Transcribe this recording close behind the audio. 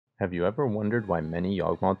Have you ever wondered why many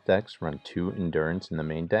Yawgmoth decks run 2 Endurance in the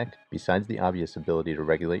main deck? Besides the obvious ability to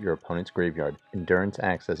regulate your opponent's graveyard, Endurance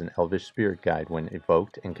acts as an elvish spirit guide when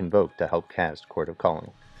evoked and convoked to help cast Court of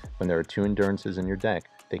Calling. When there are 2 Endurances in your deck,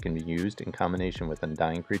 they can be used in combination with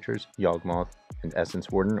Undying Creatures, Yawgmoth, and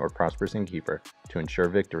Essence Warden or Prosperous Innkeeper to ensure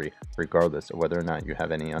victory, regardless of whether or not you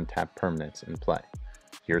have any untapped permanents in play.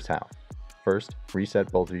 Here's how. First,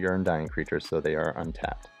 reset both of your Undying Creatures so they are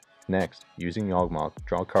untapped. Next, using Yawgmoth,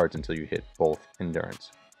 draw cards until you hit both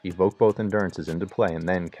Endurance. Evoke both Endurances into play and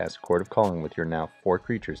then cast Court of Calling with your now 4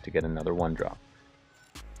 creatures to get another 1-drop.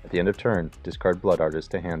 At the end of turn, discard Blood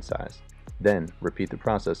Artist to hand size. Then, repeat the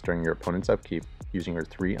process during your opponent's upkeep, using your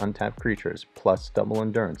 3 untapped creatures plus double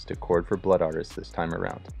Endurance to chord for Blood Artist this time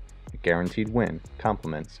around. A guaranteed win,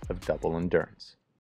 compliments of double Endurance.